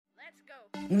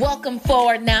Welcome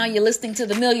forward now. You're listening to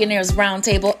the Millionaires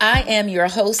Roundtable. I am your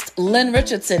host, Lynn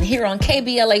Richardson, here on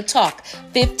KBLA Talk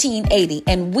 1580.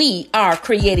 And we are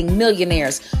creating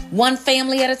millionaires, one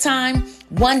family at a time,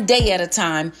 one day at a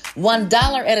time,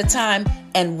 $1 at a time,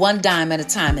 and one dime at a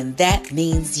time. And that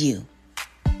means you.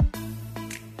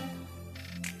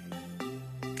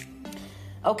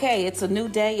 Okay, it's a new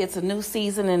day, it's a new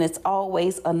season, and it's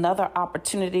always another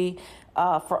opportunity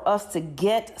for us to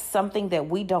get something that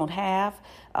we don't have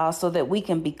so that we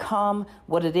can become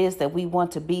what it is that we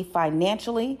want to be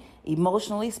financially,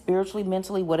 emotionally, spiritually,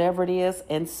 mentally, whatever it is.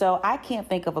 And so I can't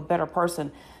think of a better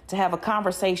person to have a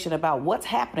conversation about what's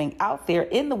happening out there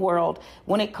in the world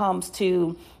when it comes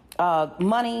to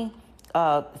money,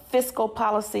 fiscal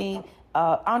policy,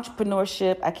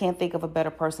 entrepreneurship. I can't think of a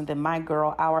better person than my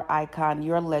girl, our icon,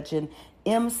 your legend,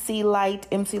 MC Light.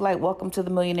 MC Light, welcome to the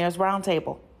Millionaires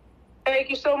Roundtable. Thank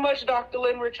you so much, Dr.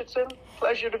 Lynn Richardson.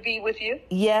 Pleasure to be with you.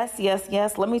 Yes.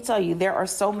 Let me tell you, there are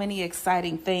so many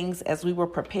exciting things as we were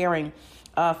preparing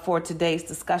for today's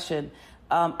discussion.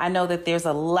 I know that there's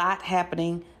a lot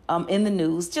happening in the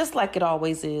news, just like it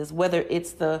always is, whether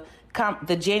it's the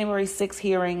January 6th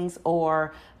hearings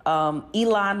or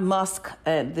Elon Musk,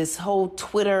 this whole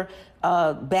Twitter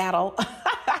battle.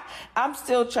 I'm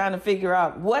still trying to figure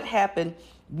out what happened,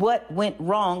 what went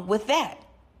wrong with that.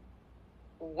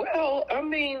 Well, I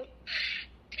mean,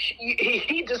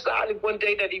 he decided one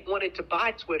day that he wanted to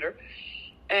buy Twitter.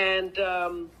 And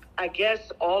I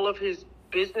guess all of his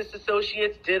business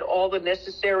associates did all the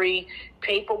necessary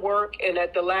paperwork. And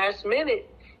at the last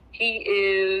minute, he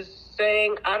is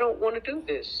saying, I don't want to do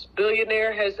this.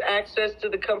 Billionaire has access to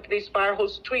the company's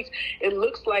firehose tweets. It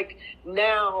looks like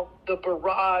now the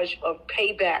barrage of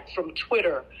payback from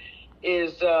Twitter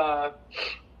is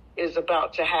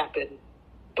about to happen.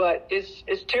 But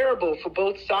it's terrible for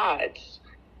both sides.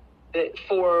 That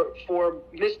for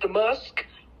Mr. Musk,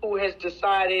 who has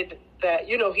decided that,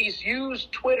 he's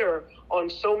used Twitter on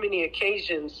so many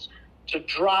occasions to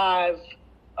drive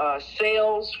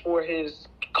sales for his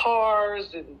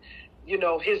cars and,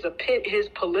 his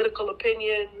political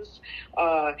opinions.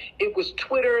 It was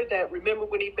Twitter that, remember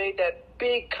when he made that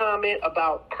big comment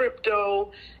about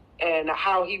crypto and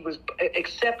how he was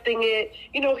accepting it.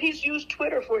 He's used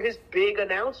Twitter for his big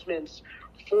announcements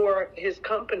for his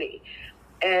company.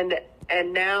 And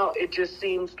now it just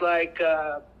seems like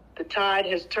the tide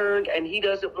has turned and he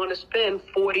doesn't want to spend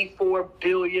 $44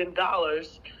 billion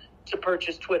to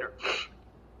purchase Twitter.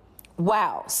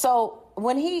 Wow. So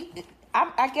when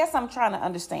I guess I'm trying to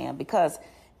understand, because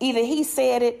either he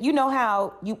said it, you know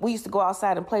how we used to go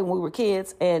outside and play when we were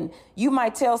kids, and you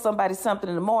might tell somebody something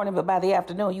in the morning, but by the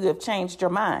afternoon you have changed your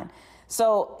mind.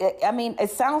 So, I mean, it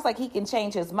sounds like he can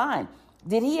change his mind.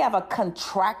 Did he have a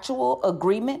contractual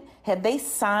agreement? Had they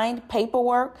signed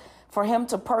paperwork for him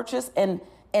to purchase, and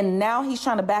now he's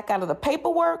trying to back out of the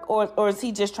paperwork, or is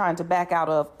he just trying to back out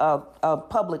of a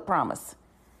public promise?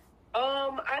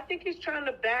 I think he's trying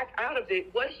to back out of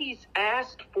it. What he's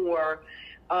asked for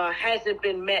hasn't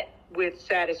been met with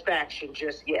satisfaction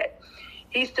just yet.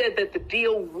 He said that the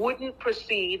deal wouldn't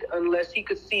proceed unless he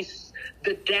could see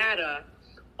the data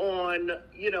on,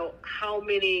 how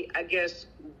many, I guess,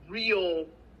 real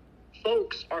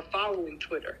folks are following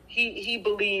Twitter. He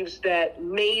believes that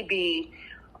maybe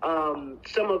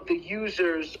some of the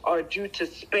users are due to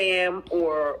spam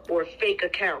or fake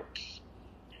accounts.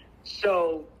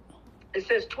 So it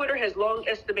says Twitter has long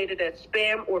estimated that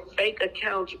spam or fake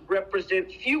accounts represent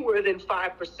fewer than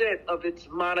 5% of its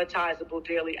monetizable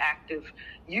daily active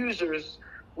users,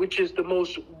 which is the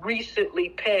most recently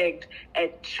pegged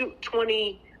at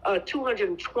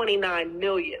 229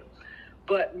 million.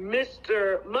 But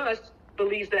Mr. Musk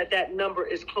believes that number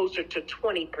is closer to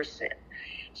 20%.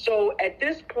 So at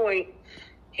this point,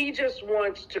 he just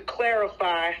wants to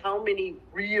clarify how many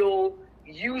real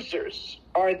users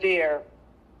are there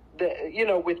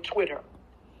with Twitter.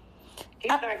 He's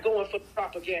not going for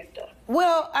propaganda.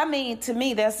 Well, I mean, to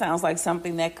me, that sounds like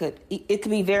something that could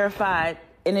be verified,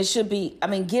 and it should be. I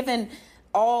mean, given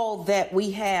all that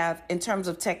we have in terms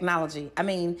of technology, I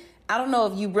mean, I don't know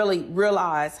if you really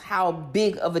realize how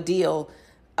big of a deal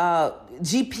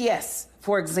GPS,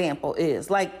 for example, is.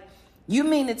 Like, you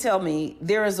mean to tell me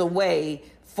there is a way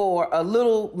for a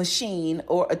little machine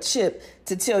or a chip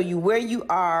to tell you where you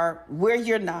are, where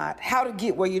you're not, how to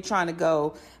get where you're trying to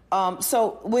go.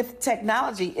 So with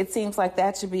technology, it seems like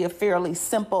that should be a fairly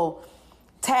simple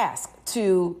task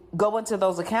to go into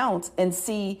those accounts and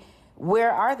see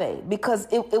where are they, because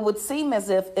it would seem as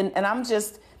if, and I'm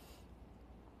just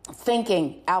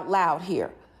thinking out loud here,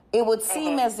 it would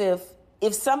seem as if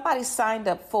somebody signed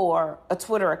up for a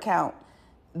Twitter account,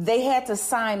 they had to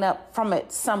sign up from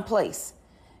it someplace.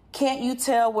 Can't you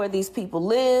tell where these people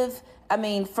live? I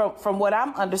mean, from what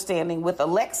I'm understanding with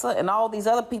Alexa and all these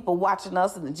other people watching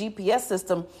us in the GPS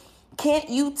system, can't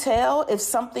you tell if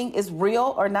something is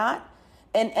real or not?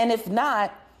 And if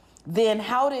not, then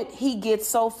how did he get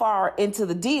so far into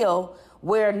the deal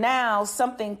where now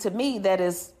something to me that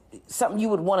is something you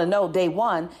would want to know day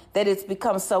one, that it's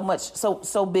become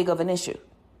so big of an issue?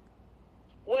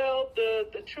 Well,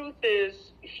 the truth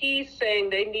is, he's saying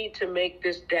they need to make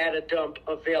this data dump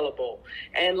available.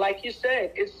 And like you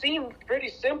said, it seemed pretty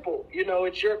simple. You know,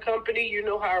 it's your company. You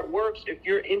know how it works. If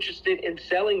you're interested in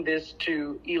selling this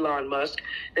to Elon Musk,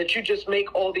 that you just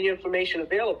make all the information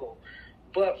available.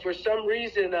 But for some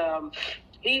reason,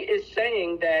 he is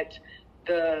saying that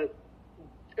the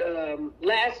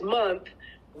last month,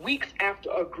 weeks after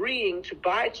agreeing to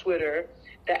buy Twitter,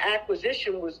 the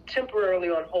acquisition was temporarily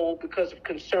on hold because of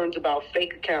concerns about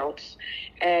fake accounts.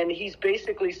 And he's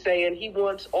basically saying he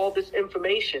wants all this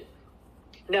information.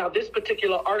 Now, this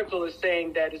particular article is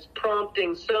saying that it's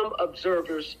prompting some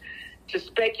observers to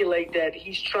speculate that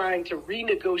he's trying to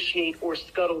renegotiate or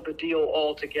scuttle the deal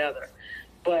altogether.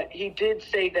 But he did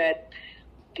say that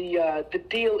the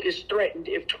deal is threatened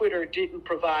if Twitter didn't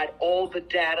provide all the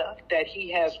data that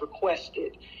he has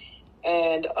requested.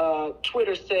 And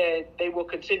Twitter said they will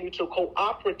continue to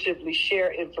cooperatively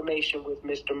share information with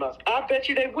Mr. Musk. I bet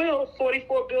you they will.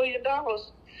 $44 billion.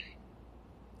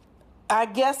 I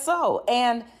guess so.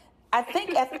 And I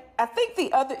think the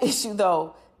other issue,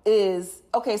 though, is,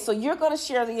 okay, so you're going to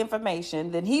share the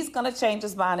information, then he's going to change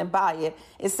his mind and buy it.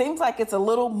 It seems like it's a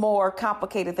little more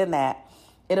complicated than that.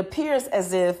 It appears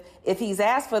as if he's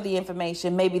asked for the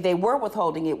information, maybe they were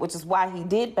withholding it, which is why he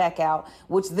did back out,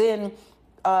 which then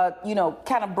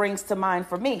kind of brings to mind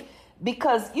for me,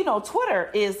 because,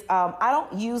 Twitter is, I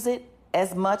don't use it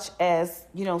as much as,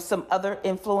 some other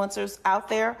influencers out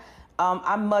there.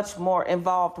 I'm much more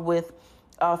involved with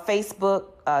Facebook,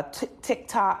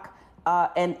 TikTok,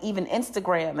 and even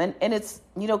Instagram. And it's,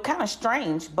 kind of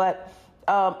strange, but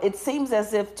it seems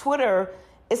as if Twitter,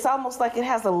 it's almost like it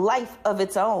has a life of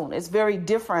its own. It's very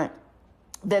different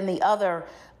than the other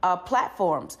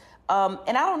platforms.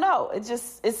 And I don't know,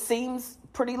 it seems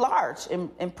pretty large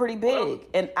and pretty big.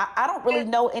 And I don't really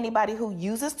know anybody who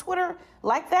uses Twitter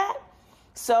like that.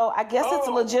 So I guess it's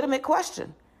a legitimate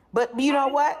question. But you know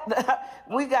what?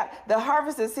 We got the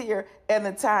harvest is here and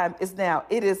the time is now.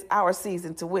 It is our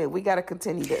season to win. We got to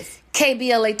continue this.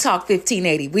 KBLA Talk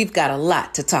 1580. We've got a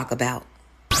lot to talk about.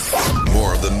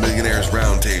 More of the Millionaires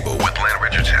Roundtable with Lynn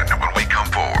Richardson when we come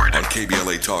forward on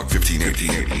KBLA Talk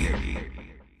 1580.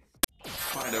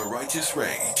 Find a righteous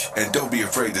rage and don't be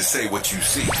afraid to say what you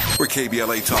see. We're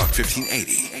KBLA Talk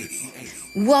 1580.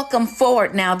 Welcome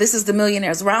forward now. This is the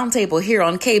Millionaires Roundtable here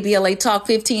on KBLA Talk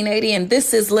 1580, and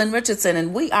this is Lynn Richardson,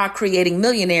 and we are creating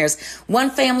millionaires one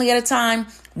family at a time,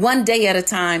 one day at a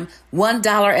time, $1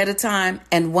 at a time,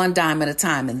 and one dime at a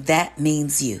time, and that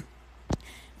means you.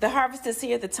 The harvest is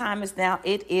here. The time is now.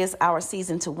 It is our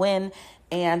season to win,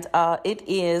 and it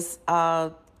is,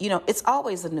 it's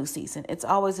always a new season. It's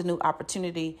always a new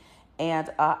opportunity, and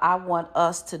I want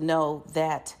us to know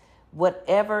that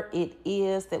whatever it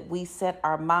is that we set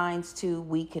our minds to,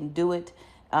 we can do it.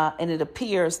 And it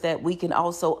appears that we can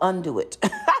also undo it.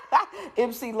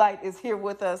 MC Light is here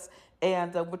with us,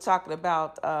 and we're talking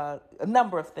about a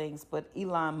number of things, but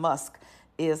Elon Musk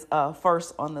is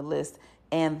first on the list,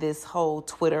 and this whole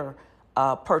Twitter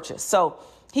purchase. So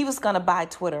he was going to buy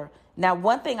Twitter. Now,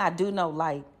 one thing I do know,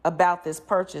 Light, about this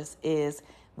purchase is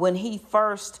when he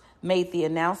first made the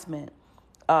announcement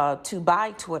to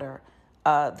buy Twitter,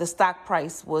 the stock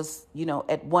price was,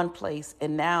 at one place,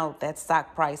 and now that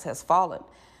stock price has fallen.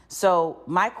 So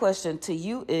my question to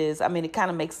you is, it kind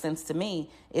of makes sense to me.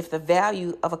 If the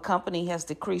value of a company has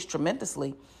decreased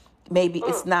tremendously, maybe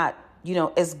it's not,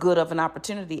 as good of an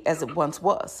opportunity as it once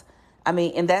was.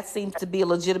 And that seems to be a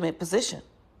legitimate position.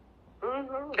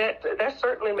 Mm-hmm. That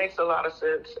certainly makes a lot of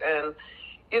sense. And,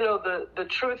 the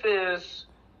truth is,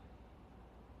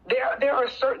 There are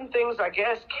certain things, I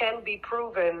guess, can be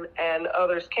proven and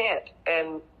others can't.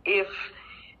 And if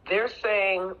they're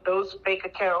saying those fake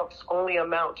accounts only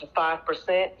amount to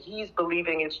 5%, he's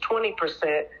believing it's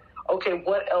 20%. Okay,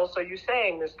 what else are you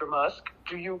saying, Mr. Musk?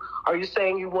 Are you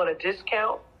saying you want a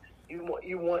discount?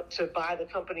 You want to buy the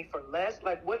company for less?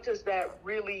 Like, what does that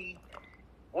really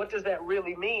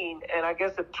mean? And I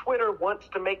guess if Twitter wants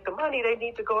to make the money, they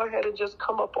need to go ahead and just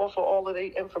come up off of all of the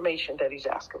information that he's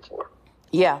asking for.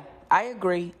 Yeah, I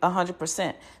agree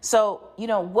 100%. So,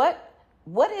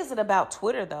 what is it about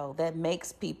Twitter, though, that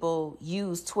makes people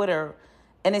use Twitter?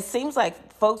 And it seems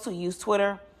like folks who use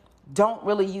Twitter don't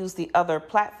really use the other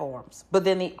platforms. But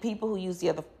then the people who use the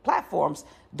other platforms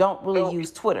don't really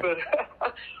use Twitter.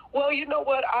 Well, you know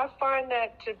what? I find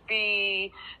that to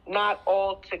be not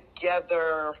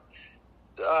altogether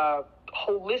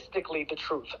holistically the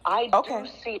truth. I do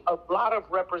see a lot of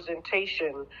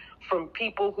representation from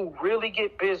people who really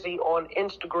get busy on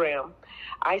Instagram.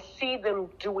 I see them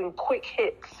doing quick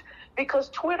hits because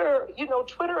Twitter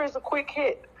is a quick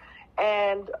hit.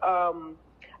 And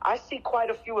I see quite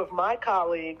a few of my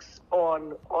colleagues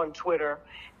on Twitter,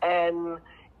 and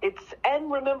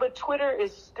remember, Twitter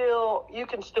is still, you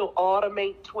can still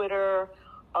automate Twitter,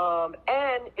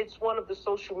 and it's one of the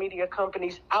social media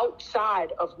companies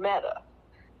outside of Meta.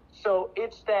 So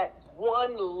it's that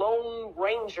one lone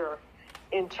ranger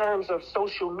in terms of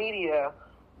social media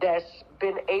that's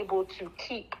been able to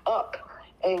keep up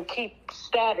and keep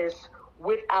status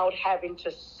without having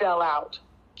to sell out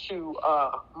to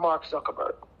Mark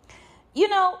Zuckerberg. You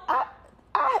know,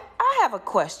 I have a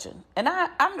question, and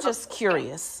I'm just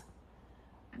curious.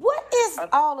 What is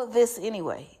all of this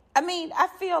anyway? I mean, I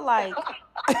feel like...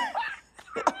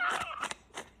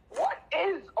 What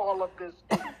is all of this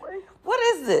anyway? What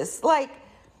is this? Like,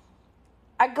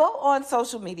 I go on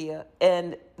social media,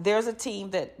 and there's a team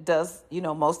that does,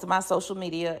 most of my social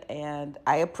media, and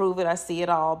I approve it. I see it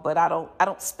all, but I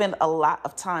don't spend a lot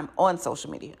of time on social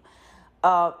media.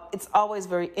 It's always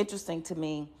very interesting to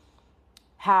me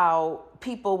how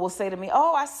people will say to me,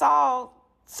 oh, I saw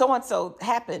so-and-so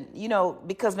happen,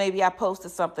 because maybe I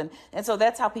posted something. And so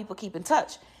that's how people keep in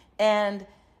touch. And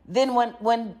then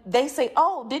when they say,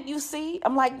 oh, did you see?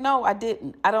 I'm like, no, I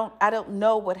didn't. I don't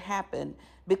know what happened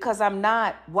because I'm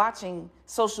not watching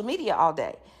social media all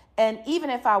day. And even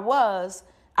if I was,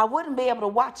 I wouldn't be able to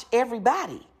watch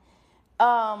everybody.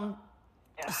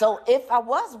 So if I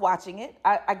was watching it,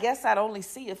 I guess I'd only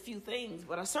see a few things,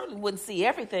 but I certainly wouldn't see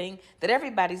everything that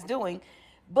everybody's doing.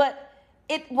 But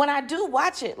when I do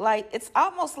watch it, like, it's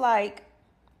almost like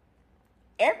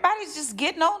everybody's just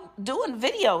getting on, doing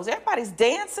videos. Everybody's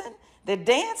dancing. They're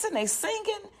dancing. They're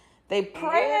singing. They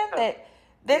praying.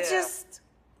 They're just,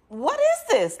 what is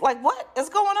this? Like, what is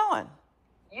going on?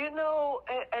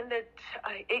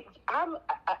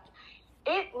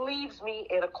 It leaves me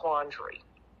in a quandary.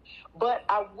 But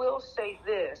I will say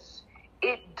this,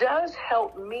 it does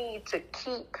help me to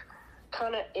keep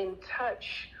kind of in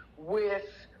touch with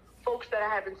folks that I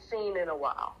haven't seen in a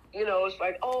while. It's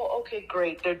like, oh, okay,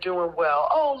 great, they're doing well.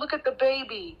 Oh, look at the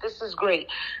baby, this is great.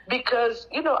 Because,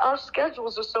 our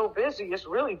schedules are so busy, it's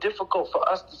really difficult for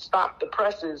us to stop the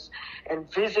presses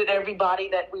and visit everybody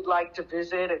that we'd like to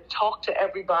visit and talk to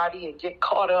everybody and get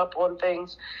caught up on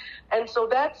things. And so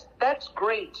that's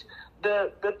great.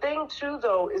 The thing too,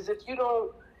 though, is if you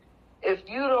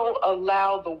don't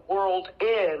allow the world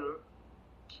in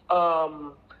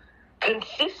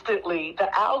consistently, the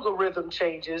algorithm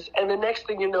changes, and the next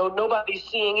thing you know, nobody's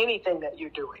seeing anything that you're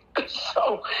doing.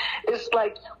 So it's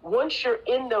like once you're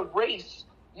in the race,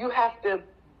 you have to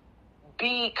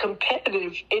be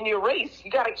competitive in your race. You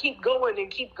got to keep going,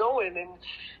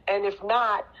 and if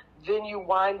not, then you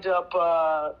wind up,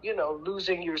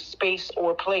 losing your space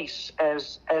or place,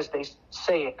 as they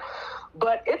say it.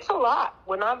 But it's a lot.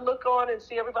 When I look on and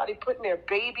see everybody putting their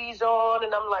babies on,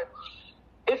 and I'm like,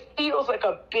 it feels like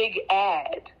a big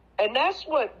ad. And that's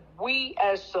what we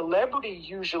as celebrities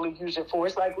usually use it for.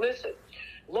 It's like, listen,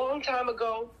 long time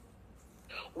ago,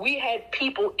 we had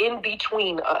people in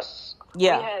between us.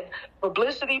 Yeah. We had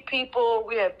publicity people.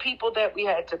 We had people that we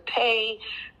had to pay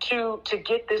to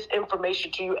get this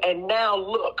information to you. And now,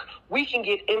 look, we can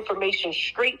get information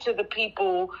straight to the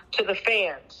people, to the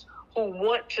fans who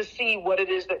want to see what it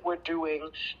is that we're doing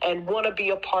and want to be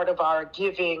a part of our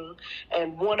giving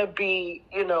and want to be,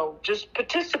 just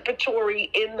participatory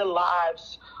in the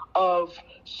lives of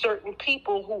certain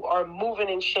people who are moving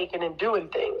and shaking and doing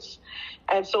things.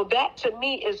 And so that, to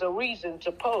me, is a reason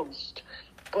to post.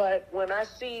 But when I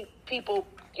see people,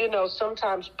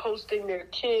 sometimes posting their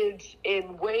kids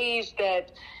in ways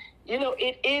that,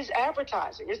 it is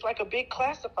advertising. It's like a big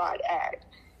classified ad.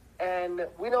 And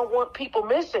we don't want people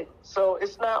missing. So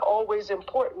it's not always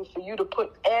important for you to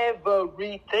put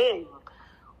everything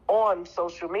on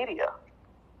social media.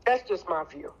 That's just my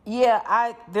view.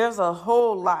 Yeah, there's a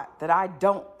whole lot that I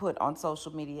don't put on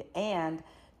social media. And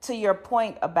to your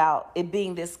point about it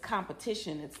being this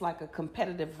competition, it's like a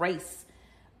competitive race.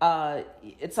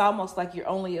 It's almost like you're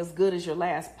only as good as your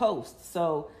last post.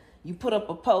 So you put up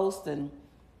a post and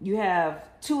you have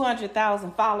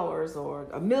 200,000 followers or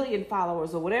 1 million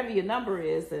followers or whatever your number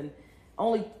is, and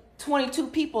only 22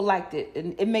 people liked it,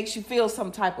 and it makes you feel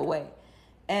some type of way.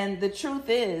 And the truth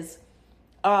is,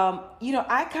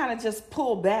 I kind of just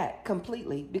pull back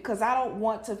completely because I don't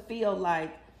want to feel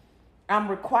like I'm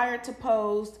required to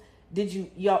post. Did you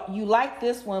like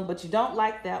this one, but you don't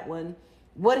like that one?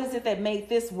 What is it that made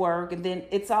this work? And then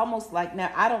it's almost like,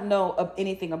 now I don't know of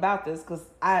anything about this because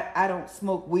I don't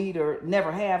smoke weed or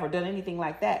never have or done anything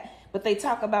like that. But they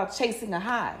talk about chasing a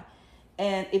high.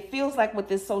 And it feels like with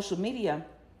this social media,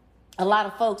 a lot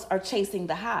of folks are chasing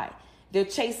the high. They're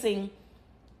chasing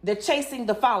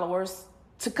the followers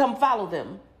to come follow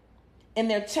them. And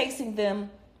they're chasing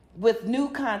them with new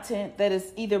content that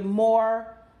is either funnier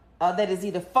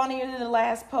than the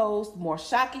last post, more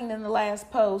shocking than the last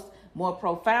post, more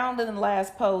profound than the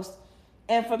last post.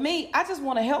 And for me, I just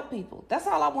want to help people. That's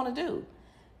all I want to do.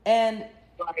 And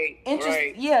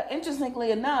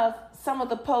interestingly enough, some of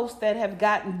the posts that have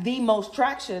gotten the most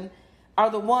traction are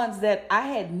the ones that I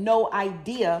had no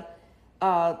idea,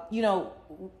 I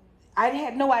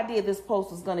had no idea this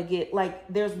post was going to get. Like,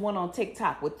 there's one on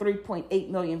TikTok with 3.8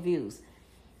 million views.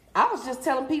 I was just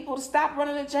telling people to stop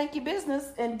running a janky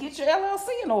business and get your LLC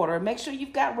in order. Make sure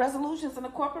you've got resolutions in the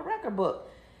corporate record book.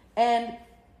 And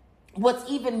what's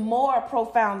even more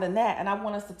profound than that, and I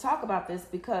want us to talk about this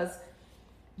because,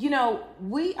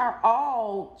 we are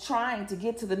all trying to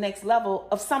get to the next level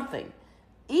of something.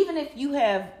 Even if you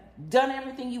have done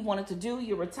everything you wanted to do,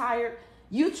 you're retired,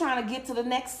 you're trying to get to the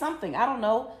next something. I don't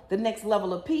know, the next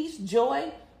level of peace,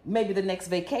 joy, maybe the next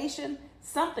vacation,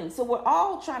 something. So we're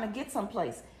all trying to get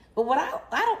someplace. But what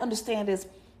I don't understand is,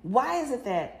 why is it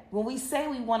that when we say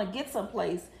we want to get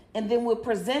someplace and then we're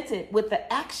presented with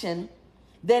the action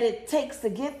that it takes to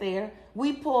get there,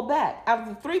 we pull back? Out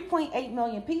of the 3.8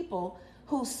 million people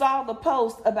who saw the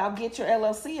post about get your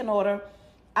LLC in order,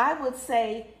 I would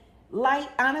say,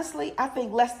 honestly, I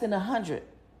think less than 100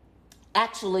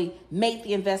 actually made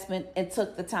the investment and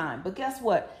took the time. But guess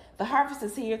what? The harvest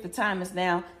is here, the time is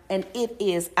now, and it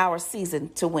is our season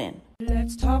to win.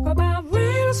 Let's talk about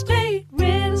real estate,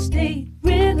 real estate,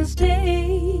 real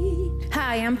estate.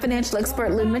 Hi, I'm financial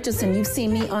expert Lynn Richardson. You've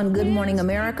seen me on Good Morning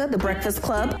America, The Breakfast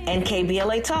Club, and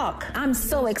KBLA Talk. I'm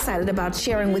so excited about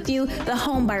sharing with you the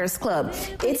Home Buyers Club.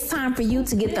 It's time for you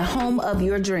to get the home of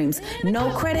your dreams. No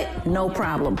credit, no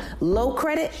problem. Low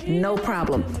credit, no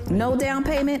problem. No down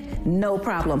payment, no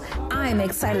problem. I'm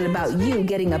excited about you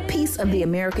getting a piece of the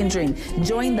American dream.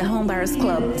 Join the Home Buyers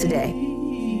Club today.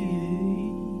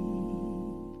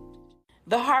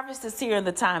 The harvest is here and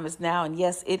the time is now. And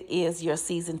yes, it is your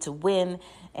season to win.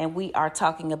 And we are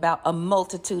talking about a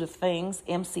multitude of things.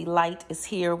 MC Light is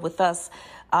here with us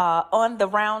on the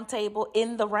round table,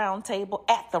 in the round table,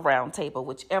 at the round table,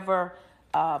 whichever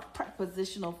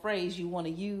prepositional phrase you want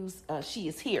to use. She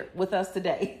is here with us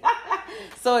today.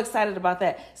 So excited about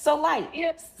that. So Light.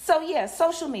 Yes. So yeah,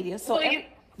 social media. So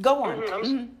go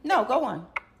on. No, go on.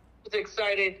 Was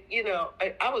excited.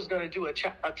 I was going to do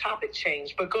a topic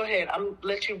change, but go ahead. I'm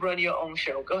let you run your own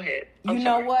show. Go ahead. You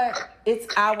know what? It's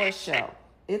our show.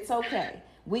 It's okay.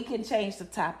 We can change the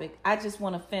topic. I just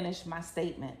want to finish my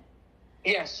statement.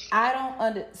 Yes.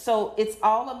 So it's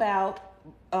all about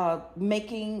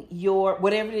making your,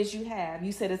 whatever it is you have.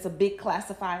 You said it's a big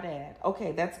classified ad.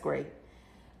 Okay, that's great.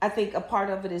 I think a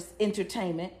part of it is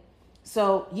entertainment.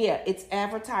 So yeah, it's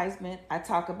advertisement. I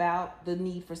talk about the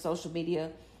need for social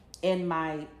media in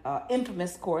my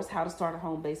infamous course, How to Start a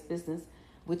Home-Based Business,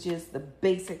 which is the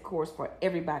basic course for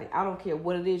everybody. I don't care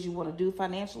what it is you want to do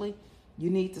financially. You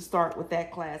need to start with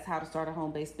that class, How to Start a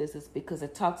Home-Based Business, because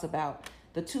it talks about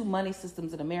the two money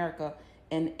systems in America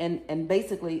and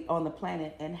basically on the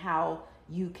planet, and how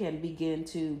you can begin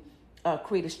to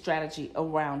create a strategy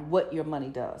around what your money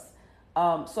does.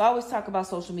 So I always talk about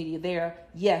social media there,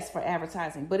 yes, for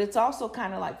advertising, but it's also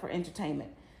kind of like for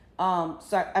entertainment.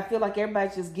 So I feel like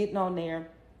everybody's just getting on there,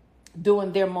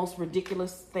 doing their most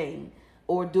ridiculous thing,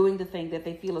 or doing the thing that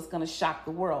they feel is going to shock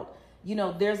the world.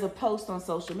 There's a post on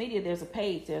social media, there's a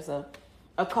page, there's a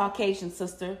Caucasian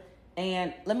sister,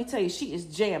 and let me tell you, she is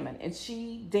jamming, and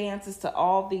she dances to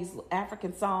all these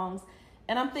African songs,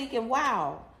 and I'm thinking,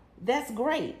 wow, that's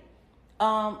great.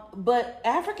 But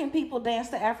African people dance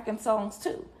to African songs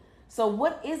too. So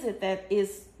what is it that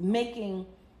is making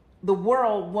the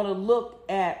world want to look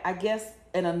at, I guess,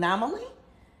 an anomaly?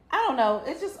 I don't know.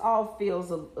 It just all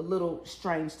feels a little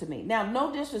strange to me. Now,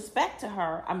 no disrespect to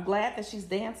her. I'm glad that she's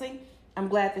dancing. I'm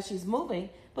glad that she's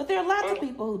moving. But there are lots of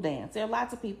people who dance. There are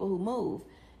lots of people who move.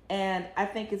 And I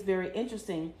think it's very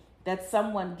interesting that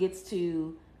someone gets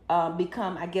to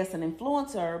become, I guess, an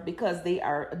influencer because they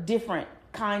are a different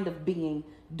kind of being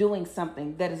doing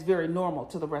something that is very normal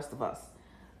to the rest of us.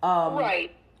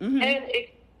 Right. Mm-hmm. And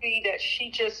it be that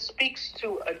she just speaks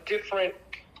to a different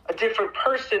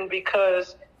person,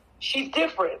 because she's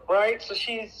different, right? So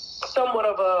she's somewhat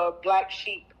of a black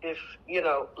sheep, if,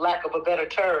 lack of a better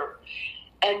term.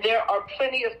 And there are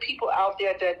plenty of people out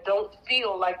there that don't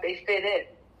feel like they fit in,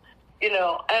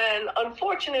 and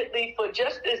unfortunately for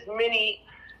just as many,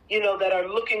 that are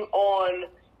looking on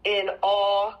in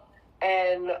awe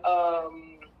and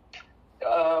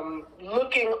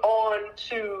looking on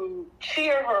to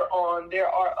cheer her on, there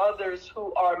are others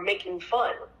who are making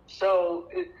fun. So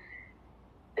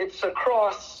it's a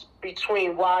cross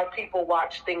between why people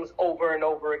watch things over and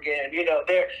over again.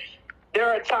 There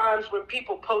are times when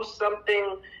people post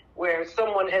something where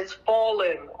someone has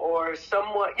fallen or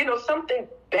someone, something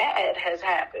bad has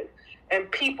happened, and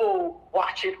people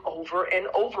watch it over and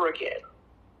over again.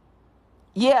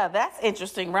 Yeah, that's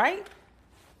interesting, right?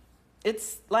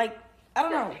 It's like, I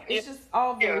don't know. It's just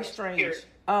all very strange.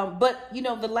 But,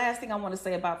 the last thing I want to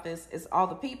say about this is all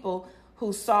the people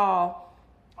who saw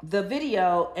the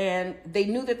video and they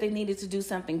knew that they needed to do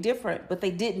something different, but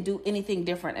they didn't do anything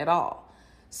different at all.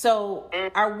 So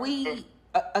are we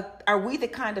the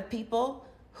kind of people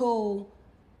who,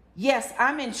 yes,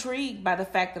 I'm intrigued by the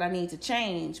fact that I need to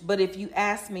change, but if you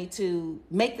ask me to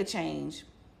make the change,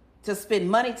 to spend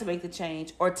money to make the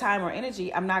change or time or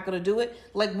energy, I'm not going to do it?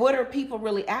 Like, what are people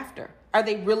really after? Are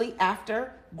they really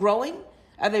after growing?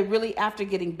 Are they really after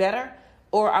getting better?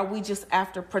 Or are we just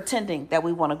after pretending that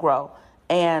we want to grow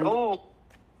and,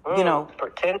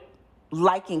 pretend.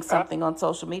 Liking something on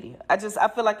social media? I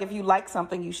feel like if you like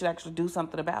something, you should actually do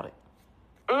something about it.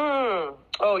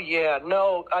 Oh, yeah.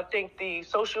 No, I think the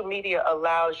social media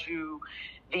allows you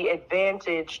the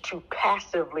advantage to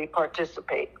passively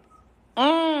participate.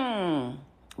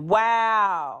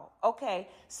 Wow. Okay.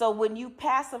 So when you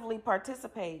passively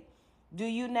participate, do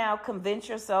you now convince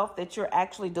yourself that you're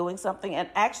actually doing something? And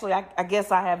actually, I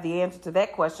guess I have the answer to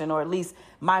that question, or at least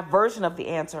my version of the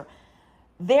answer.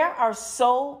 There are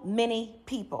so many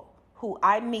people who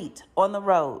I meet on the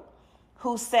road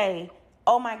who say,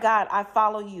 oh my God, I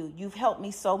follow you. You've helped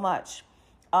me so much.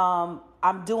 I'm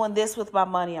doing this with my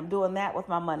money. I'm doing that with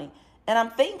my money. And I'm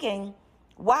thinking,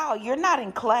 wow, you're not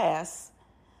in class.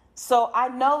 So I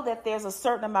know that there's a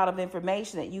certain amount of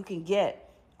information that you can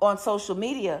get on social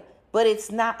media, but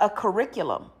it's not a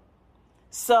curriculum.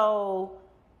 So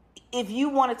if you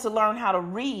wanted to learn how to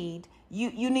read,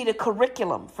 you need a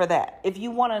curriculum for that. If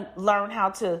you want to learn how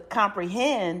to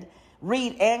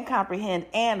read and comprehend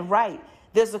and write,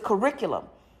 there's a curriculum.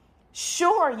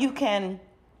 Sure, you can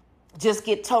just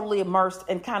get totally immersed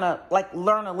and kind of like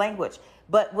learn a language.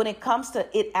 But when it comes to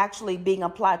it actually being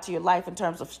applied to your life in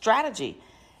terms of strategy,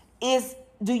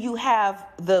 do you have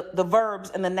the verbs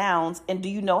and the nouns, and do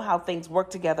you know how things work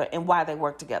together and why they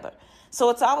work together? So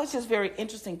it's always just very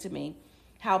interesting to me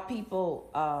how people,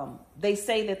 they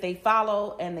say that they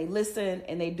follow and they listen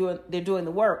and they're doing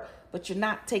the work, but you're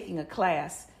not taking a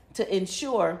class to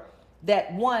ensure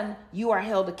that, one, you are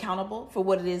held accountable for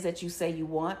what it is that you say you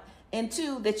want, and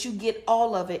two, that you get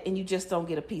all of it and you just don't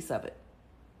get a piece of it.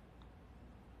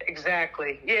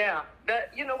 Exactly. Yeah.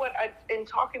 You know what? In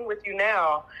talking with you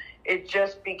now, it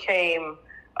just became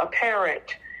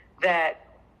apparent that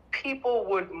people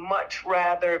would much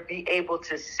rather be able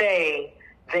to say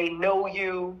they know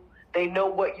you, they know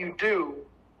what you do,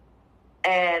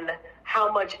 and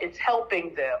how much it's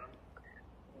helping them.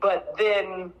 But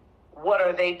then what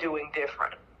are they doing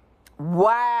different?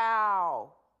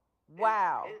 Wow.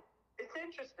 It's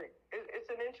interesting. It's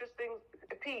an interesting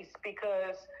piece,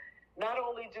 because not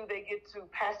only do they get to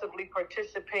passively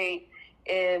participate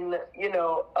in,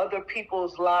 other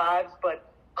people's lives,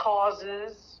 but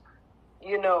causes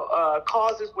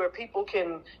where people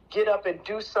can get up and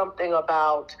do something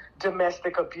about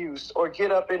domestic abuse, or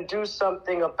get up and do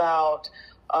something about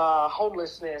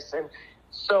homelessness. And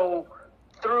so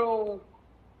through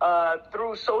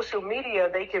social media,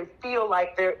 they can feel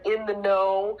like they're in the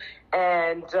know,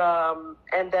 and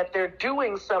that they're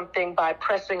doing something by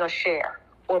pressing a share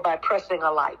or by pressing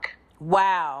a like.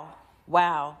 Wow.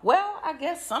 Well, I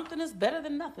guess something is better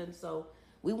than nothing. So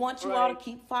we want you all to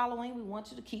keep following. We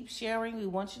want you to keep sharing. We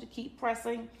want you to keep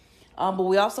pressing. But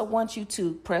we also want you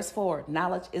to press forward.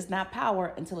 Knowledge is not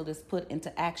power until it is put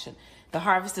into action. The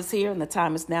harvest is here, and the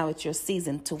time is now. It's your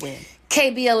season to win.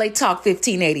 KBLA Talk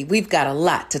 1580. We've got a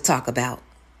lot to talk about.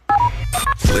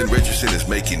 Lynn Richardson is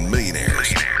making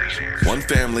millionaires. One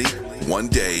family, one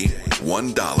day,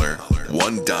 $1,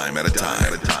 one dime at a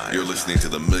time. You're listening to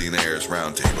the Millionaires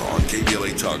Roundtable on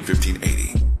KBLA Talk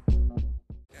 1580.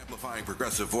 Amplifying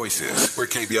progressive voices. We're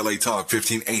KBLA Talk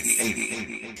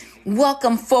 1580.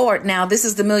 Welcome forward now. This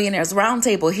is the Millionaires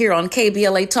Roundtable here on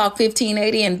KBLA Talk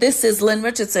 1580, and this is Lynn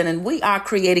Richardson, and we are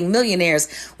creating millionaires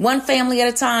one family at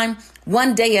a time,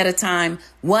 1 day at a time,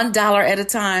 $1 at a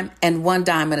time, and one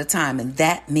dime at a time. And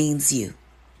that means you.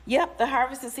 Yep, the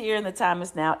harvest is here and the time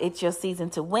is now. It's your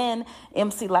season to win.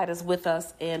 MC Light is with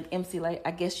us. And MC Light,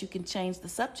 I guess you can change the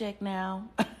subject now.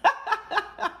 That's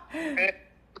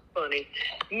funny.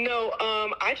 No,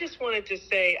 I just wanted to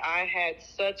say I had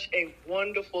such a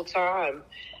wonderful time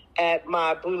at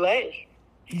my boule.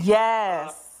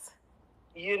 Yes.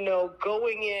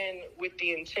 Going in with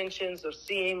the intentions of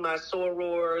seeing my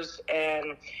sorors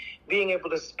and being able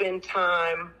to spend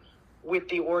time with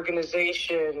the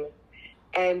organization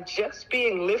and just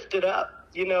being lifted up,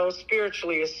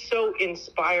 spiritually is so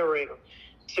inspiring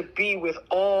to be with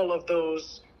all of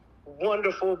those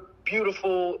wonderful,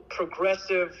 beautiful,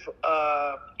 progressive,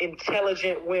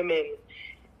 intelligent women.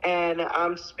 And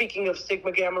I'm speaking of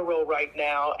Sigma Gamma Rho right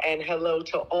now, and hello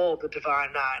to all the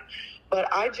Divine Nine. But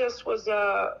I just was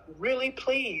really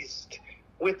pleased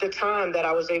with the time that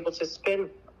I was able to spend.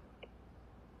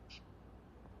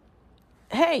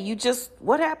 Hey,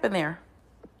 what happened there?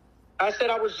 I said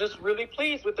I was just really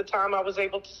pleased with the time I was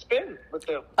able to spend with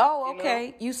them. Oh,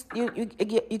 okay. You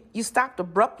stopped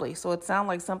abruptly, so it sounded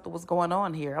like something was going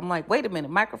on here. I'm like, wait a minute,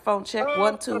 microphone check,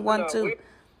 1 2 1 2.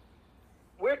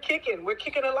 We're kicking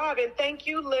alive, and thank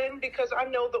you, Lynn, because I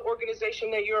know the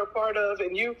organization that you're a part of,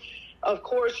 and you. Of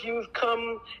course, you've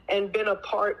come and been a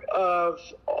part of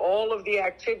all of the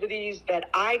activities that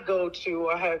I go to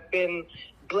or have been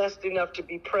blessed enough to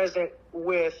be present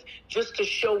with, just to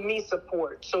show me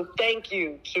support. So thank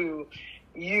you to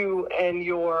you and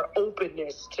your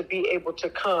openness to be able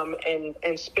to come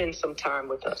and spend some time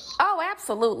with us. Oh,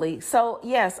 absolutely. So,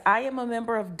 yes, I am a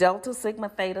member of Delta Sigma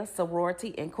Theta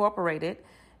Sorority Incorporated.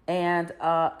 And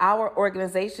our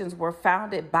organizations were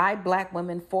founded by Black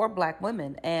women for Black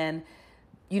women. And,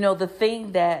 the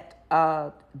thing that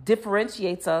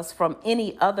differentiates us from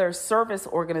any other service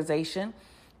organization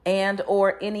and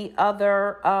or any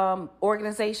other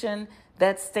organization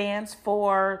that stands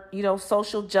for,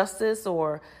 social justice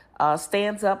or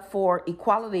stands up for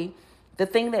equality, the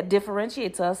thing that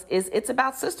differentiates us is it's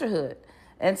about sisterhood.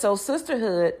 And so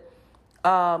sisterhood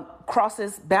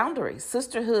crosses boundaries.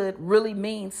 Sisterhood really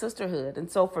means sisterhood.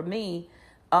 And so for me,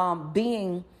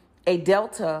 being a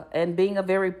Delta and being a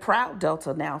very proud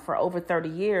Delta now for over 30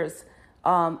 years,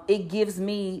 it gives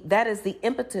me, that is the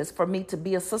impetus for me to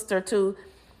be a sister to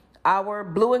our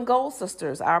blue and gold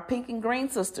sisters, our pink and green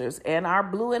sisters, and our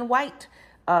blue and white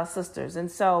sisters.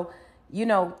 And so,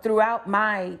 throughout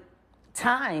my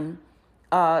time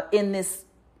in this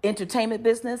entertainment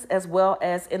business, as well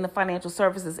as in the financial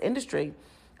services industry,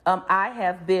 I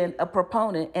have been a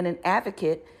proponent and an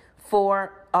advocate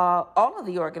for all of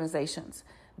the organizations.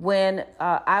 When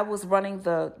I was running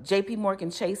the JP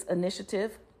Morgan Chase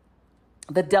initiative,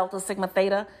 the Delta Sigma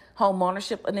Theta Home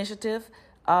Ownership Initiative,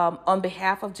 on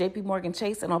behalf of JP Morgan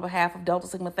Chase and on behalf of Delta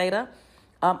Sigma Theta,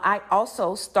 I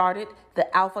also started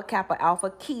the Alpha Kappa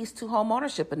Alpha Keys to Home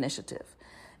Ownership Initiative.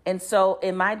 And so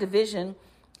in my division,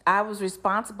 I was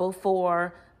responsible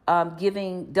for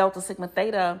giving Delta Sigma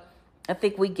Theta, I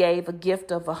think we gave a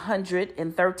gift of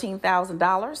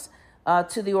 $113,000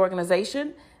 to the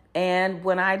organization. And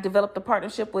when I developed a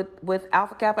partnership with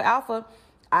Alpha Kappa Alpha,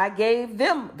 I gave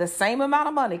them the same amount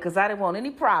of money because I didn't want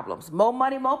any problems. More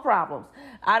money, more problems.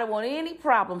 I didn't want any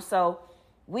problems. So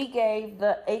we gave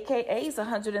the AKAs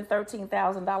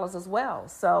 $113,000 as well.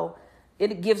 So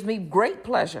it gives me great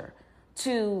pleasure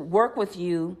to work with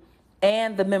you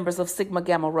and the members of Sigma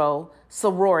Gamma Rho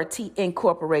Sorority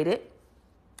Incorporated.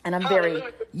 And I'm very,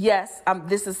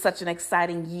 this is such an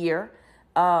exciting year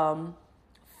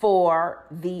for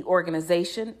the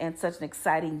organization and such an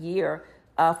exciting year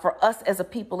for us as a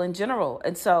people in general.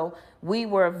 And so we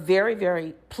were very,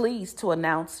 very pleased to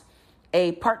announce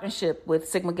a partnership with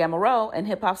Sigma Gamma Rho and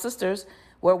Hip Hop Sisters,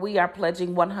 where we are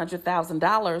pledging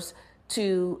 $100,000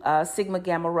 to Sigma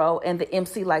Gamma Rho and the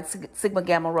MC Like Sigma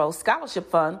Gamma Rho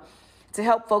Scholarship Fund to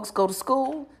help folks go to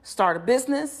school, start a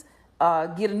business,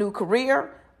 get a new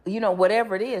career,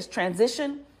 whatever it is,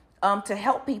 transition, to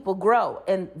help people grow.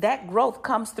 And that growth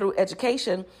comes through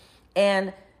education.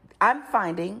 And I'm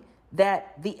finding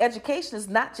that the education is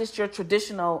not just your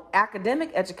traditional academic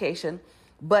education,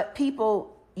 but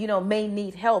people, may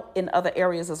need help in other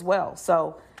areas as well.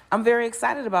 So I'm very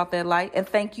excited about that, Light, and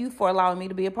thank you for allowing me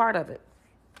to be a part of it.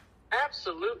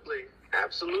 Absolutely.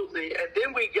 And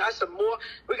then we got some more.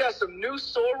 We got some new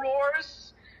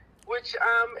sorors, which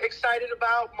I'm excited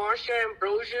about. Marsha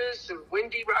Ambrosius and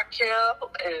Wendy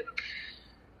Raquel and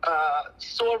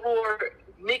soror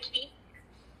Nikki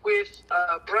with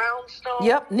Brownstone.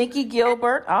 Yep, Nikki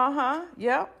Gilbert.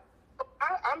 Yep.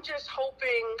 I I'm just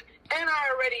hoping, and I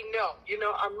already know,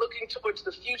 I'm looking towards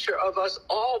the future of us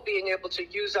all being able to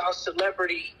use our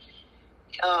celebrity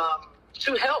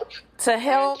to help.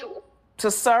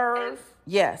 To serve.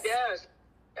 Yes. Yes.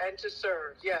 And to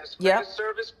serve. Yes. Yep. To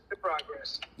service the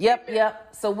progress. Yep.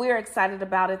 Yep. So we're excited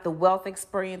about it. The wealth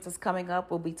experience is coming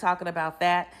up. We'll be talking about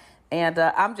that. And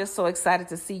I'm just so excited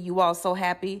to see you all so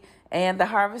happy. And the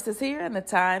harvest is here and the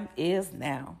time is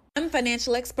now. I'm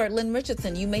financial expert Lynn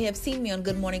Richardson. You may have seen me on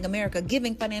Good Morning America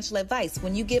giving financial advice.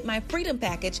 When you get my freedom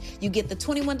package, you get the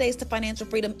 21 days to financial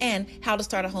freedom and how to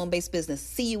start a home-based business.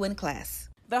 See you in class.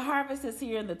 The harvest is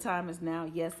here and the time is now.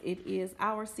 Yes, it is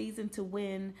our season to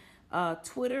win.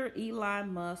 Twitter,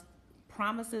 Elon Musk,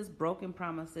 promises, broken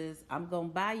promises. I'm going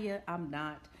to buy you, I'm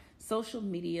not. Social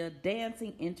media,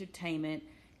 dancing, entertainment,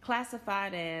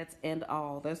 classified ads, and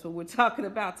all. That's what we're talking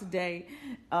about today.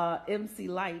 MC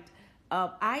Light.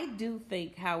 I do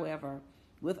think, however,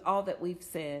 with all that we've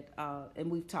said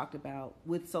and we've talked about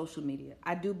with social media,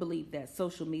 I do believe that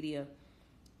social media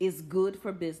is good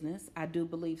for business. I do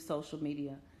believe social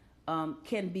media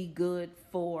can be good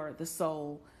for the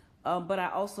soul. But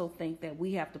I also think that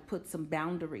we have to put some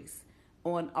boundaries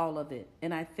on all of it.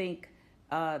 And I think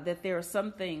that there are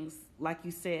some things, like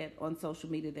you said, on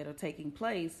social media that are taking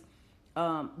place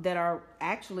that are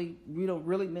actually,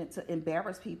 really meant to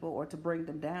embarrass people or to bring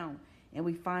them down. And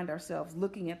we find ourselves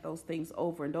looking at those things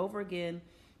over and over again.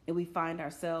 And we find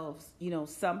ourselves,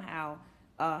 somehow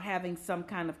having some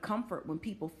kind of comfort when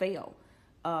people fail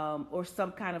or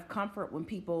some kind of comfort when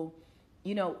people,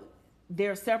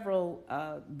 there are several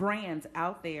brands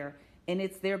out there and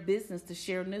it's their business to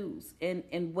share news.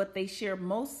 And what they share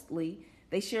mostly,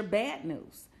 they share bad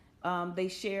news. They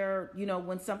share,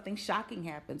 when something shocking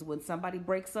happens, when somebody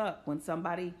breaks up, when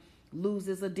somebody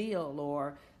loses a deal,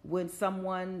 or when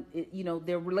someone,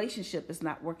 their relationship is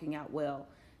not working out well.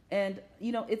 And,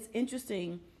 it's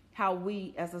interesting how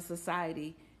we as a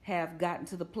society have gotten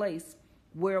to the place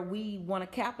where we want to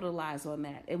capitalize on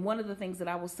that. And one of the things that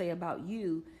I will say about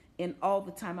you in all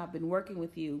the time I've been working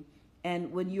with you,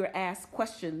 and when you're asked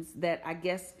questions that I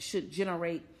guess should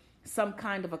generate some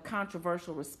kind of a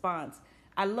controversial response,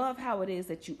 I love how it is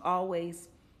that you always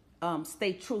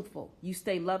stay truthful, you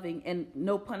stay loving, and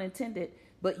no pun intended,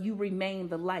 but you remain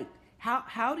the light.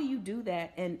 How do you do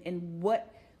that? And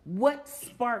what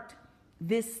sparked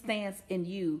this stance in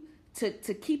you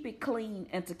to keep it clean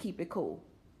and to keep it cool?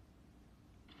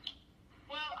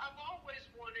 Well, I've always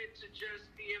wanted to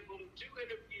just be able to do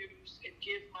interviews and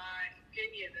give my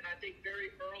opinion. And I think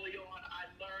very early on, I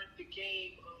learned the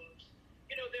game of,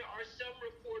 there are some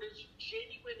reporters who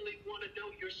genuinely want to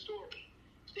know your story.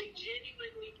 They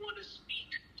genuinely want to speak.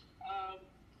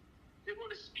 They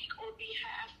want to speak on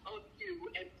behalf of you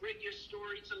and bring your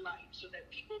story to light so that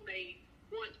people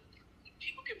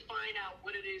can find out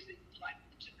what it is that you'd like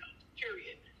to know,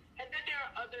 period. And then there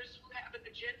are others who have an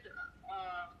agenda.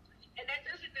 And that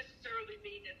doesn't necessarily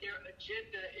mean that their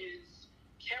agenda is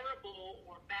terrible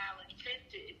or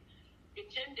malintended,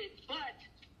 but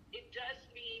it does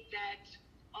mean that,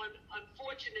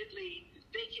 unfortunately,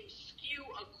 they can skew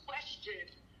a question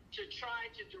to try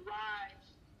to derive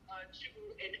to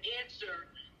an answer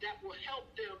that will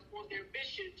help them on their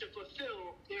mission to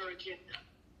fulfill their agenda.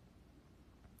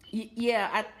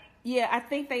 I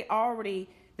think they already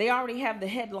have the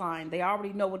headline. They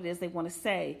already know what it is they want to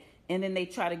say, and then they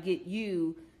try to get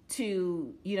you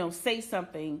to, say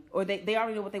something, or they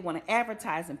already know what they want to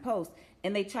advertise and post,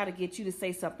 and they try to get you to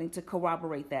say something to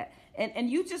corroborate that. And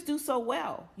you just do so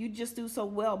well. You just do so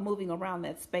well moving around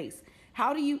that space.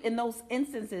 How do you, in those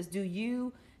instances, do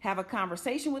you have a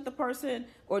conversation with the person,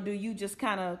 or do you just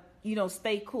kind of,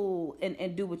 stay cool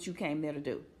and do what you came there to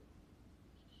do?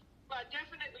 Well, I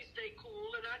definitely stay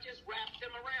cool, and I just wrap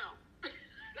them around.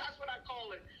 That's what I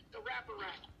call it, the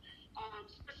wraparound.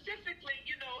 Specifically,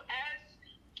 as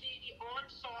the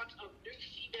onslaught of new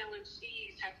female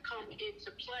MCs have come into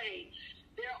play,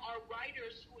 there are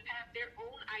writers who have their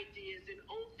own ideas and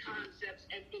own concepts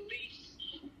and beliefs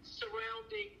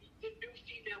surrounding the new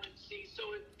female MC.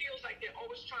 So it feels like they're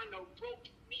always trying to rope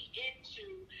me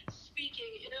into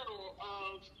speaking ill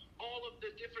of all of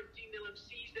the different female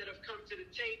MCs that have come to the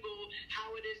table, how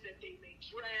it is that they may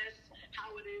dress,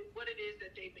 what it is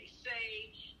that they may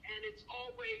say. And it's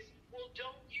always, well,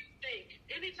 don't you think?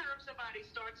 Anytime somebody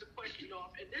starts a question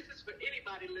off, and this is for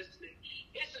anybody listening,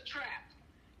 it's a trap.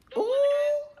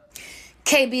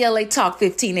 KBLA Talk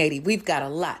 1580. We've got a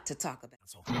lot to talk about.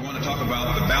 We want to talk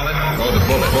about the ballot or the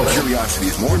bullet. Curiosity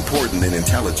is more important than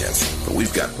intelligence, but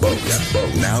we've got both.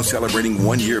 Now celebrating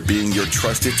 1 year being your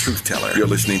trusted truth teller. You're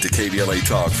listening to KBLA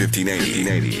Talk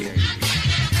 1580.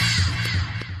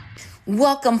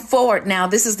 Welcome forward now.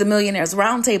 This is the Millionaires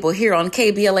Roundtable here on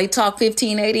KBLA Talk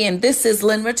 1580, and this is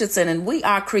Lynn Richardson, and we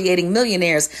are creating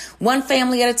millionaires one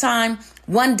family at a time,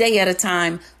 one day at a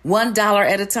time, $1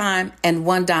 at a time, and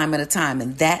one dime at a time,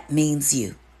 and that means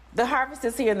you. The harvest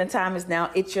is here and the time is now.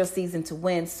 It's your season to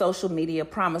win. Social media,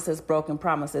 promises, broken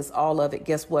promises, all of it.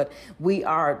 Guess what? We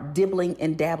are dibbling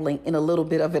and dabbling in a little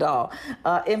bit of it all.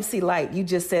 MC Light, you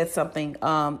just said something.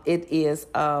 It is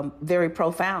very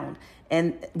profound.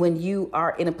 And when you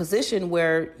are in a position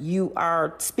where you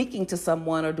are speaking to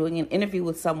someone or doing an interview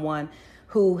with someone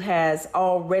who has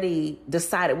already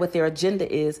decided what their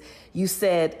agenda is, you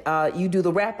said you do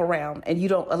the wraparound and you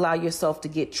don't allow yourself to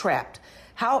get trapped.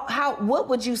 What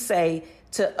would you say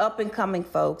to up and coming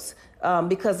folks?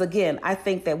 Because again, I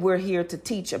think that we're here to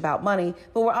teach about money,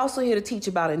 but we're also here to teach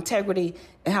about integrity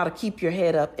and how to keep your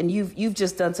head up. And you've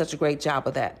just done such a great job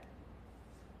of that.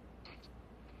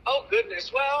 Oh,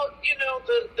 goodness. Well,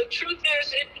 the truth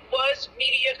is it was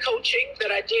media coaching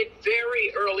that I did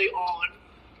very early on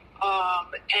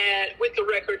and with the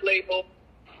record label.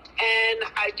 And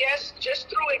I guess just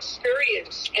through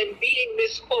experience and being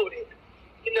misquoted,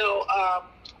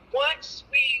 once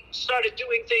we started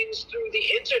doing things through the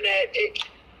internet,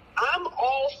 I'm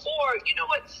all for,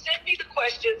 send me the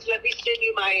questions, let me send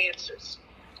you my answers.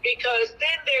 Because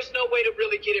then there's no way to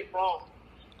really get it wrong.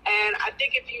 And I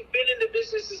think if you've been in the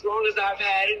business as long as I've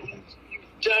had, and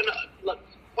you've done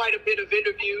quite a bit of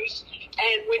interviews,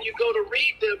 and when you go to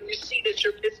read them, you see that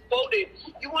you're misquoted,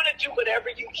 you want to do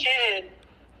whatever you can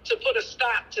to put a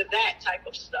stop to that type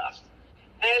of stuff.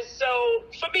 And so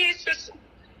for me, it's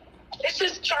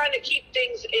just trying to keep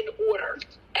things in order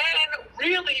and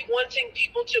really wanting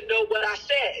people to know what I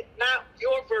said, not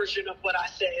your version of what I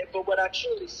said, but what I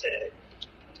truly said.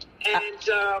 And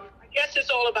I guess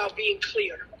it's all about being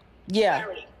clear. Yeah.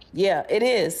 Clarity. Yeah, it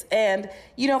is. And,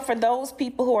 for those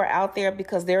people who are out there,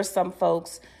 because there are some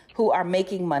folks who are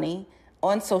making money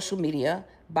on social media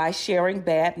by sharing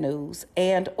bad news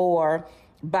and or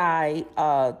by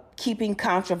keeping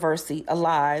controversy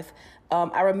alive.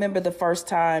 I remember the first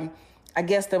time, I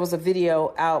guess there was a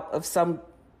video out of some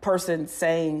person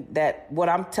saying that what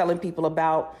I'm telling people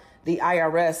about the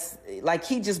IRS, like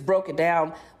he just broke it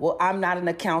down. Well, I'm not an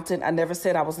accountant. I never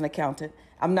said I was an accountant.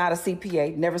 I'm not a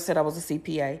CPA. Never said I was a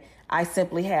CPA. I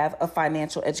simply have a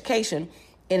financial education,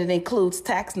 and it includes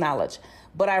tax knowledge.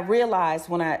 But I realized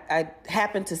when I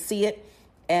happened to see it,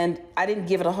 and I didn't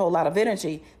give it a whole lot of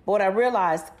energy, but what I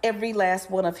realized, every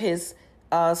last one of his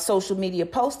social media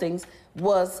postings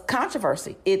was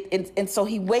controversy. And so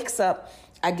he wakes up,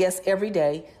 I guess, every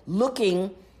day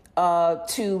looking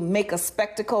to make a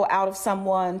spectacle out of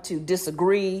someone, to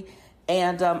disagree.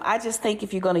 And I just think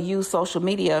if you're going to use social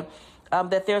media,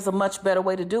 that there's a much better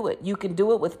way to do it. You can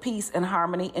do it with peace and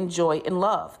harmony and joy and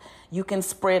love. You can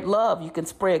spread love. You can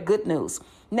spread good news.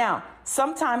 Now,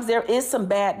 sometimes there is some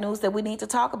bad news that we need to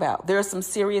talk about. There are some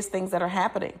serious things that are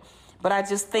happening. But I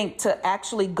just think to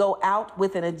actually go out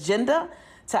with an agenda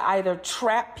to either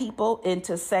trap people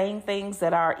into saying things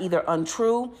that are either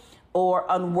untrue or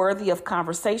unworthy of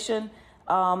conversation,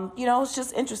 it's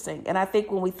just interesting. And I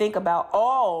think when we think about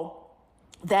all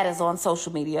that is on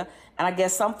social media, and I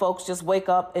guess some folks just wake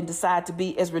up and decide to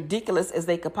be as ridiculous as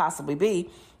they could possibly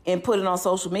be and put it on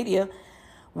social media.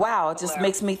 Wow, it just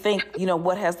makes me think,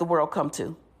 what has the world come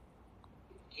to?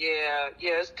 Yeah,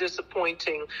 it's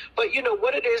disappointing. But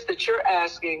what it is that you're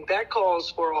asking, that calls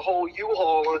for a whole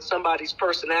U-Haul on somebody's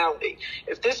personality.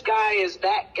 If this guy is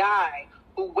that guy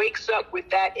who wakes up with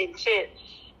that intent,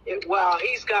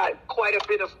 he's got quite a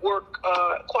bit of work,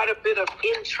 quite a bit of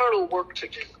internal work to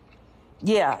do.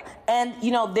 Yeah. And,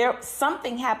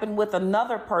 something happened with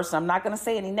another person. I'm not going to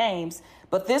say any names,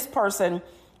 but this person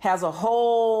has her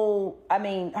goal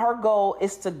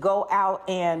is to go out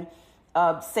and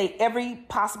say every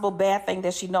possible bad thing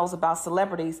that she knows about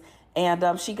celebrities.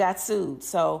 And she got sued.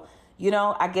 So,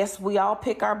 I guess we all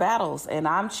pick our battles, and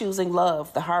I'm choosing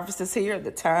love. The harvest is here.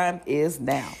 The time is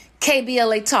now.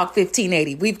 KBLA Talk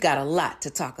 1580. We've got a lot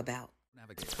to talk about.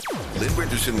 Lynn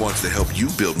Richardson wants to help you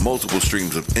build multiple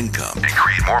streams of income and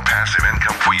create more passive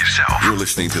income for yourself. You're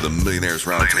listening to the Millionaires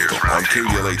Roundtable on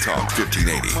KBLA Talk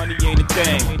 1580. Money ain't a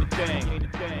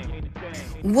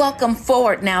thing. Welcome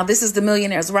forward now. This is the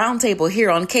Millionaires Roundtable here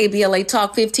on KBLA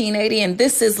Talk 1580, and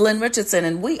this is Lynn Richardson,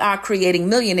 and we are creating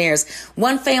millionaires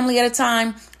one family at a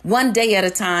time, one day at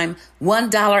a time,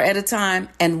 $1 at a time,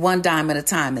 and one dime at a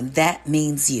time, and that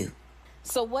means you.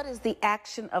 So what is the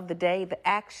action of the day? The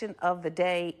action of the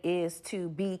day is to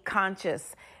be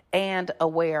conscious and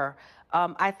aware.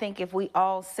 I think if we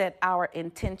all set our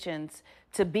intentions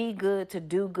to be good, to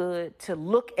do good, to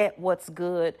look at what's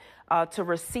good, to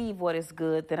receive what is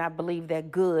good, then I believe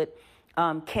that good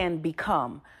can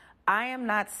become. I am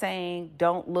not saying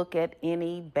don't look at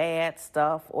any bad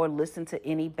stuff or listen to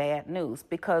any bad news,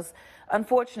 because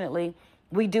unfortunately,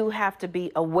 we do have to be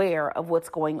aware of what's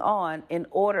going on in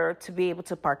order to be able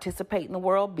to participate in the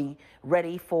world, be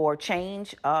ready for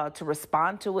change, to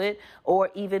respond to it, or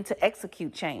even to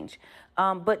execute change.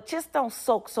 But just don't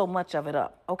soak so much of it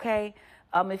up, okay?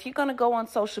 If you're going to go on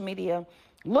social media,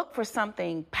 look for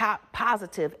something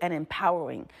positive and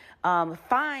empowering.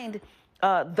 Find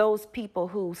those people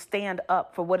who stand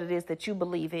up for what it is that you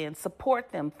believe in.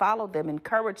 Support them, follow them,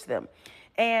 encourage them.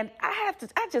 And I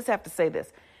just have to say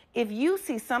this. If you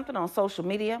see something on social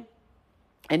media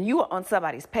and you are on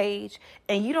somebody's page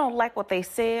and you don't like what they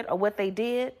said or what they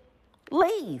did,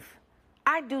 leave.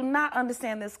 I do not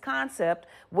understand this concept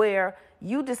where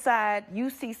you decide you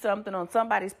see something on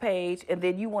somebody's page and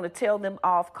then you want to tell them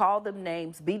off, call them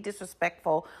names, be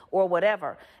disrespectful or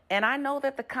whatever. And I know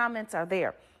that the comments are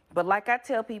there. But like I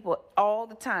tell people all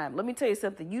the time, let me tell you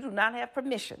something. You do not have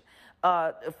permission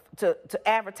to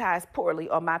advertise poorly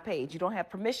on my page. You don't have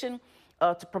permission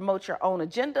to promote your own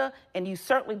agenda, and you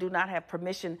certainly do not have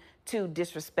permission to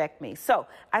disrespect me. So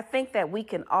I think that we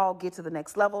can all get to the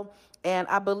next level, and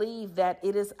I believe that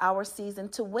it is our season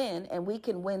to win, and we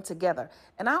can win together.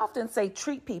 And I often say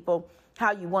treat people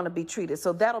how you want to be treated.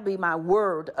 So that'll be my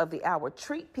word of the hour.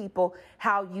 Treat people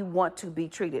how you want to be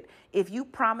treated. If you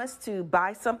promise to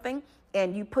buy something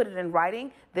and you put it in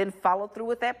writing, then follow through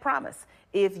with that promise.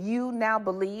 If you now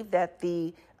believe that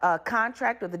the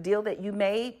contract or the deal that you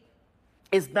made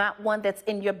is not one that's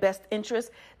in your best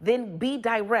interest, then be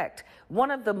direct.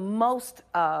 One of the most,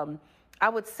 I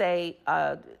would say,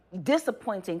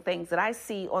 disappointing things that I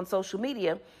see on social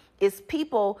media is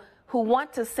people who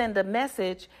want to send a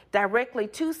message directly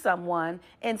to someone.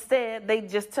 Instead, they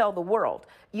just tell the world.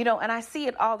 You know, and I see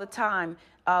it all the time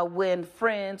when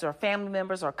friends or family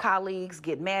members or colleagues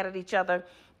get mad at each other.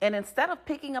 And instead of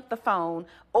picking up the phone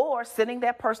or sending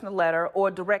that person a letter or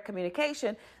direct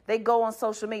communication, they go on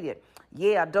social media.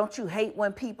 Yeah, don't you hate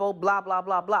when people blah, blah,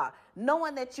 blah, blah,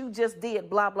 knowing that you just did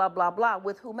blah, blah, blah, blah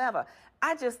with whomever.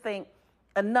 I just think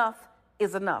enough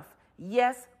is enough.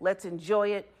 Yes, let's enjoy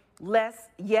it.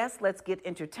 Yes, let's get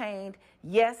entertained.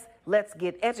 Yes, let's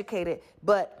get educated.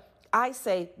 But I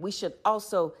say we should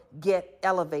also get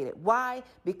elevated. Why?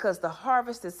 Because the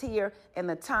harvest is here and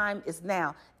the time is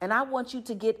now. And I want you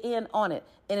to get in on it.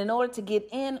 And in order to get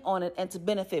in on it and to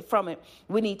benefit from it,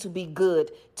 we need to be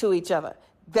good to each other.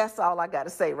 That's all I got to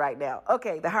say right now.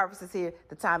 Okay, the harvest is here.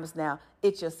 The time is now.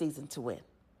 It's your season to win.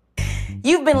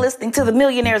 You've been listening to the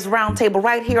Millionaires Roundtable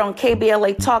right here on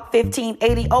KBLA Talk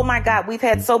 1580. Oh my God, we've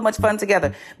had so much fun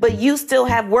together, but you still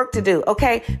have work to do,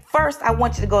 okay? First, I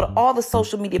want you to go to all the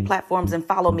social media platforms and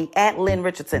follow me at Lynn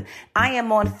Richardson. I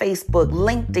am on Facebook,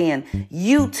 LinkedIn,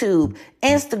 YouTube,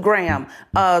 Instagram,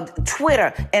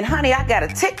 Twitter, and honey, I got a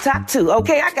TikTok too,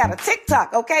 okay? I got a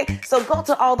TikTok, okay? So go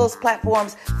to all those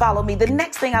platforms, follow me. The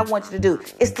next thing I want you to do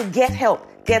is to get help.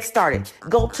 Get started.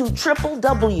 Go to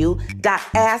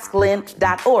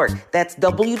www.asklynn.org. That's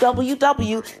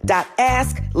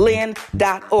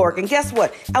www.asklynn.org. And guess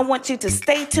what? I want you to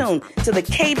stay tuned to the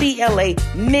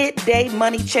KBLA Midday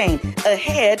Money Chain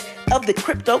ahead of the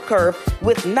crypto curve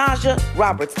with Naja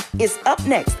Roberts. Is up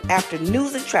next after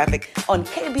news and traffic on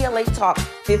KBLA Talk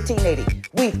 1580.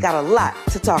 We've got a lot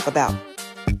to talk about.